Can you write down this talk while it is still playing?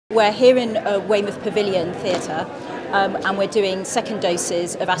We're here in Weymouth Pavilion Theatre and we're doing second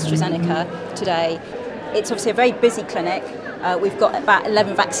doses of AstraZeneca today. It's obviously a very busy clinic. We've got about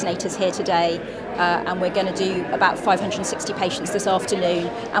 11 vaccinators here today and we're going to do about 560 patients this afternoon,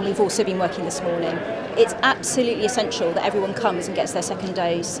 and we've also been working this morning. It's absolutely essential that everyone comes and gets their second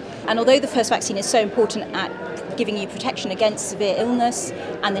dose. And although the first vaccine is so important at giving you protection against severe illness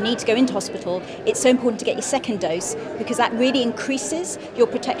and the need to go into hospital, it's so important to get your second dose because that really increases your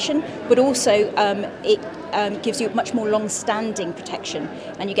protection, but also it gives you much more long-standing protection,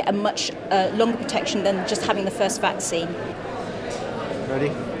 and you get a much longer protection than just having the first vaccine. Ready?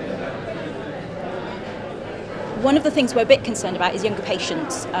 One of the things we're a bit concerned about is younger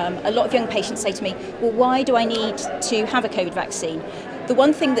patients. A lot of young patients say to me, well, why do I need to have a COVID vaccine? The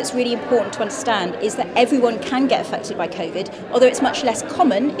one thing that's really important to understand is that everyone can get affected by COVID, although it's much less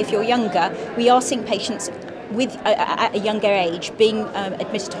common if you're younger. We are seeing patients with at a younger age being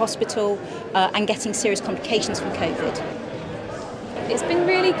admitted to hospital and getting serious complications from COVID. It's been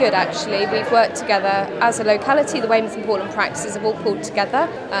really good actually. We've worked together as a locality. The Weymouth and Portland practices have all pulled together.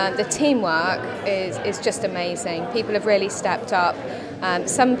 The teamwork is just amazing. People have really stepped up.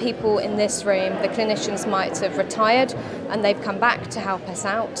 Some people in this room, the clinicians might have retired and they've come back to help us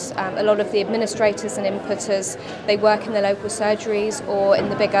out. A lot of the administrators and inputters, they work in the local surgeries or in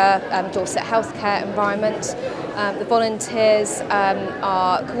the bigger Dorset healthcare environment. The volunteers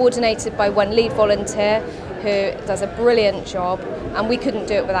are coordinated by one lead volunteer who does a brilliant job, and we couldn't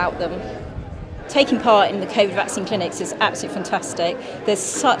do it without them. Taking part in the COVID vaccine clinics is absolutely fantastic. There's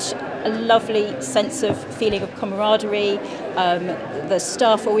such a lovely sense of feeling of camaraderie. The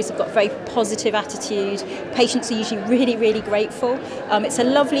staff always have got a very positive attitude. Patients are usually really, really grateful. It's a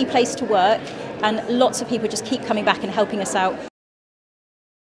lovely place to work, and lots of people just keep coming back and helping us out